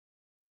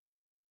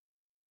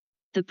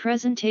The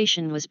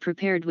presentation was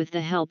prepared with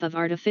the help of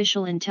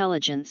artificial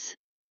intelligence.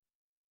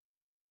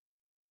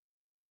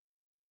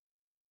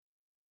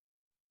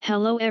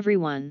 Hello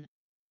everyone.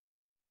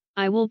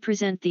 I will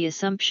present the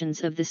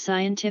assumptions of the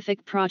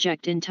scientific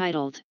project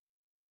entitled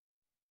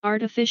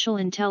Artificial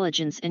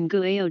Intelligence and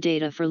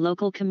Geodata for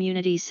Local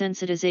Community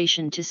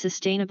Sensitization to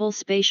Sustainable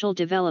Spatial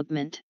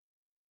Development.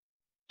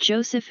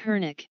 Jozef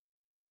HERNIK,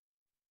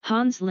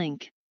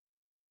 LINKE,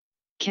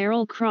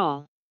 Karol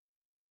KROL,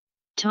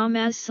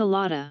 Tomasz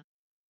SALATA,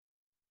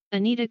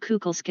 Anita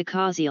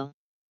KUKULSKA-KOZIEL,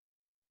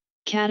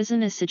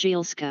 Katarzyna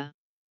CEGIELSKA.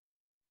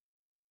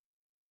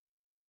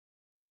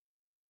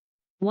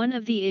 One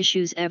of the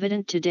issues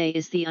evident today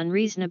is the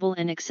unreasonable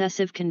and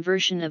excessive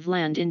conversion of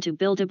land into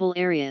buildable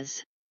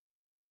areas.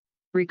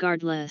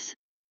 Regardless,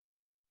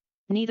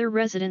 neither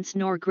residents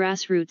nor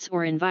grassroots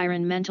or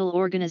environmental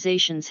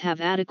organizations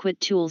have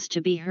adequate tools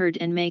to be heard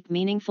and make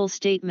meaningful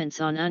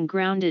statements on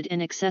ungrounded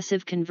and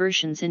excessive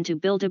conversions into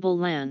buildable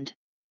land.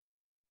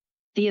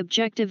 The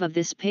objective of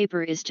this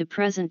paper is to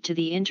present to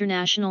the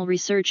international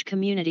research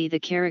community the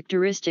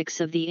characteristics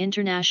of the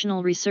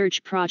international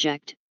research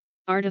project,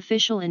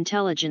 Artificial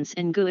Intelligence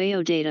and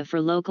Geodata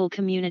for Local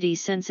Community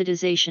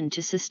Sensitization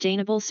to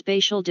Sustainable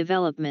Spatial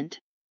Development.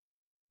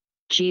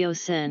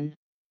 GeoSen.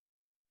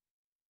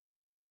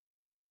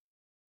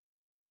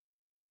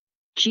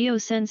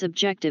 GeoSen's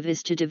objective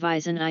is to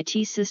devise an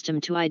IT system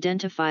to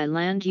identify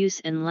land use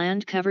and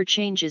land cover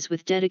changes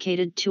with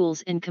dedicated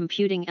tools and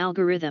computing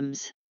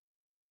algorithms.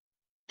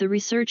 The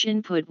research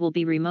input will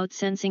be remote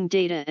sensing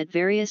data at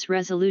various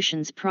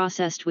resolutions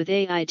processed with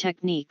AI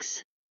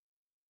techniques.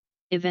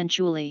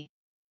 Eventually,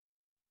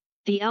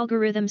 the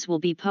algorithms will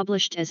be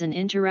published as an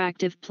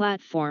interactive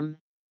platform,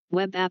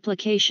 web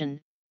application,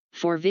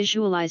 for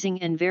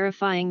visualizing and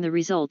verifying the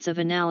results of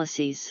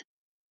analyses.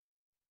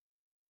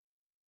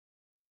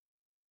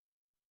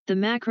 The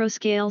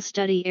macro-scale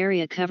study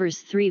area covers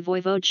 3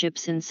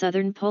 voivodeships in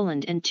southern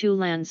Poland and 2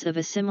 lands of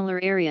a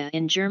similar area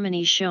in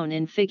Germany shown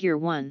in Figure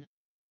 1.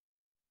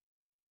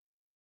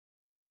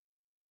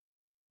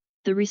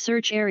 The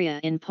research area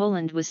in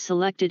Poland was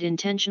selected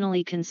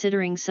intentionally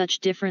considering such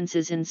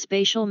differences in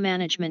spatial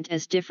management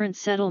as different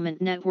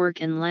settlement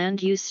network and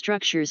land use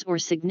structures or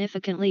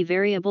significantly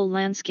variable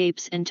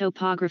landscapes and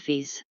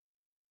topographies.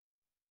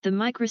 The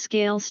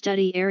microscale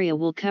study area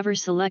will cover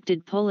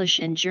selected Polish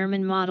and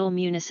German model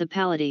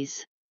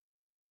municipalities,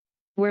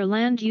 where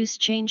land use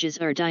changes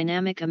are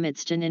dynamic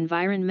amidst an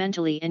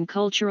environmentally and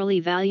culturally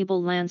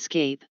valuable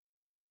landscape.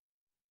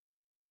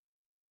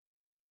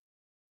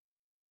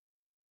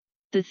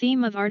 The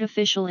theme of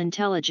artificial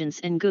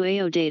intelligence and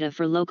geodata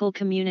for local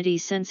community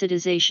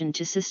sensitization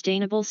to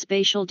sustainable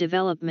spatial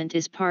development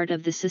is part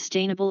of the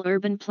Sustainable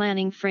Urban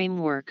Planning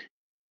Framework.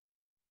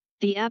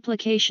 The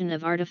application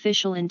of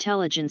artificial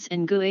intelligence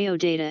and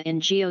geodata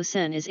in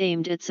GeoSen is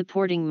aimed at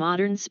supporting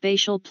modern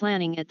spatial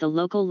planning at the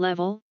local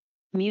level,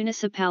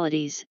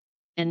 municipalities,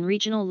 and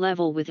regional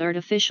level with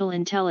artificial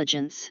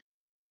intelligence.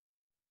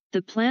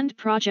 The planned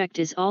project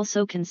is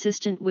also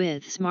consistent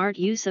with smart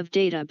use of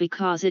data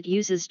because it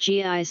uses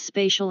GIS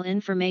spatial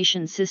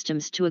information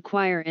systems to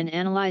acquire and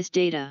analyze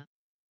data.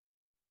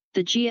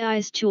 The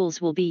GIS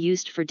tools will be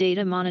used for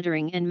data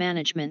monitoring and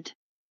management,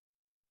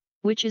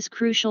 which is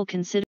crucial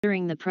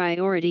considering the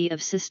priority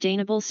of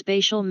sustainable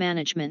spatial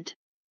management.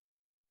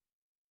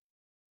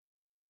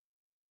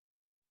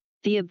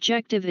 The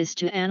objective is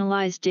to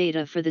analyze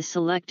data for the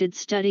selected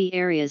study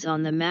areas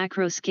on the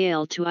macro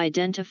scale to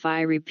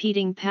identify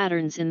repeating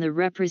patterns in the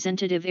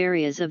representative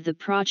areas of the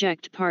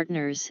project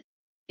partners,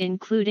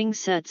 including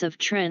sets of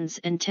trends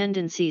and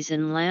tendencies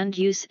in land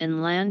use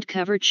and land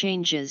cover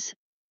changes,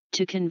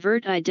 to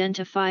convert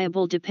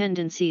identifiable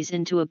dependencies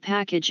into a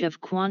package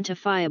of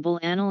quantifiable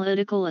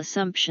analytical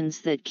assumptions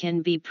that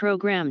can be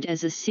programmed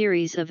as a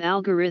series of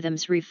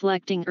algorithms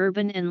reflecting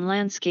urban and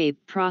landscape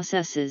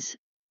processes.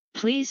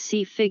 Please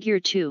see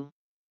Figure 2.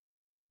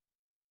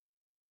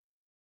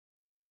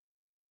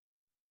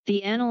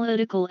 The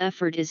analytical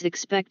effort is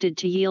expected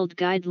to yield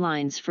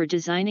guidelines for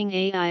designing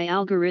AI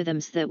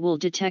algorithms that will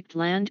detect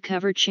land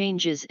cover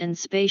changes and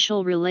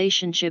spatial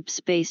relationships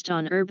based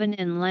on urban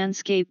and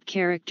landscape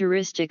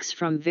characteristics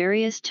from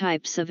various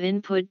types of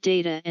input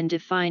data and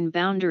define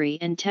boundary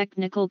and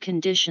technical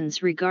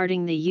conditions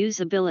regarding the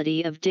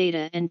usability of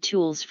data and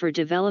tools for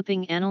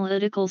developing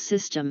analytical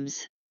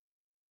systems.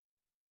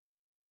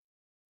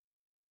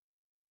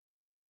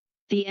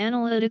 The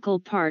analytical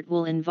part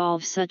will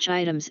involve such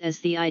items as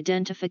the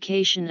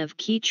identification of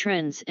key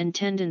trends and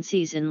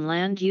tendencies in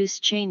land use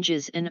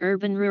changes and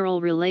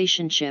urban-rural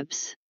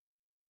relationships.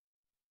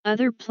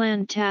 Other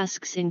planned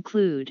tasks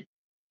include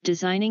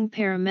designing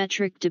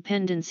parametric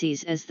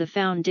dependencies as the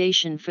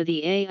foundation for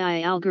the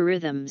AI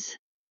algorithms,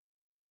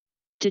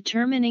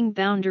 determining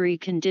boundary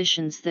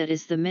conditions, that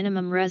is the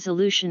minimum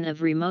resolution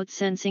of remote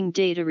sensing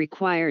data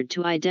required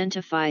to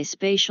identify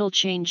spatial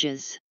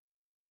changes,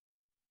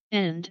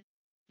 and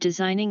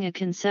designing a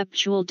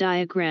conceptual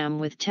diagram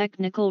with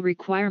technical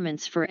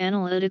requirements for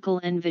analytical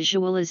and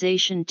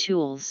visualization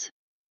tools.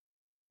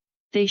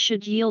 They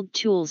should yield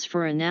tools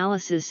for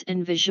analysis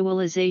and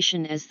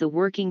visualization as the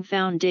working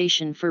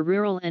foundation for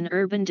rural and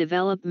urban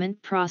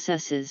development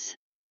processes.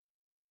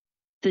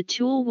 The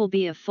tool will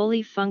be a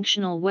fully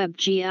functional web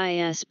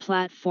GIS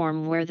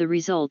platform where the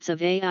results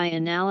of AI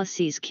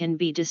analyses can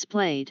be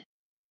displayed.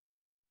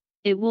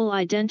 It will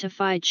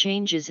identify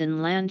changes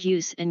in land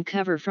use and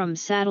cover from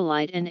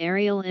satellite and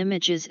aerial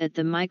images at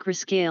the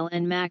microscale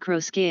and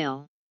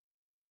macroscale.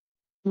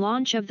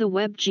 Launch of the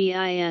Web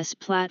GIS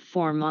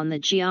platform on the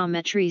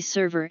Geometry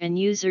server and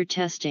user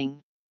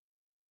testing.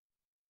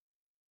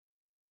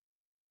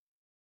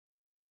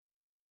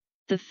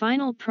 The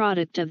final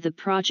product of the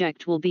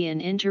project will be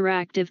an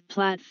interactive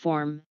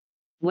platform,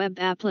 web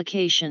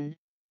application,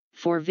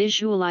 for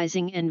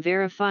visualizing and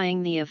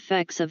verifying the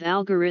effects of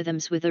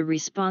algorithms with a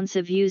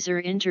responsive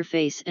user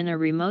interface and a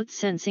remote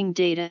sensing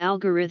data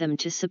algorithm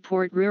to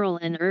support rural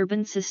and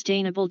urban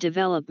sustainable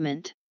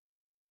development.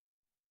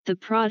 The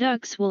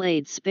products will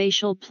aid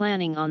spatial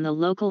planning on the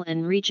local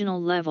and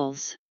regional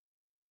levels.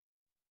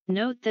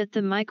 Note that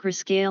the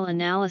microscale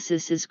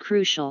analysis is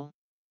crucial.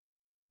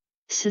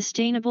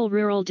 Sustainable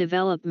rural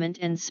development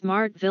and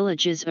smart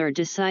villages are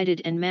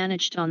decided and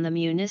managed on the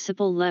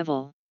municipal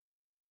level.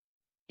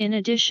 In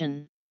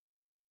addition,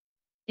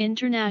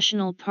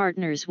 international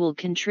partners will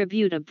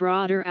contribute a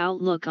broader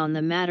outlook on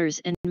the matters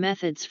and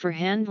methods for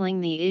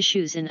handling the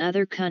issues in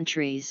other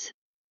countries.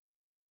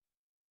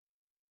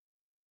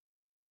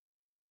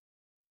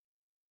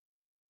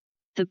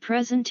 The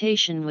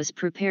presentation was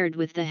prepared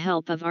with the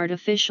help of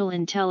artificial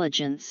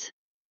intelligence.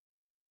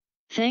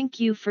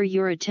 Thank you for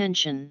your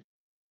attention.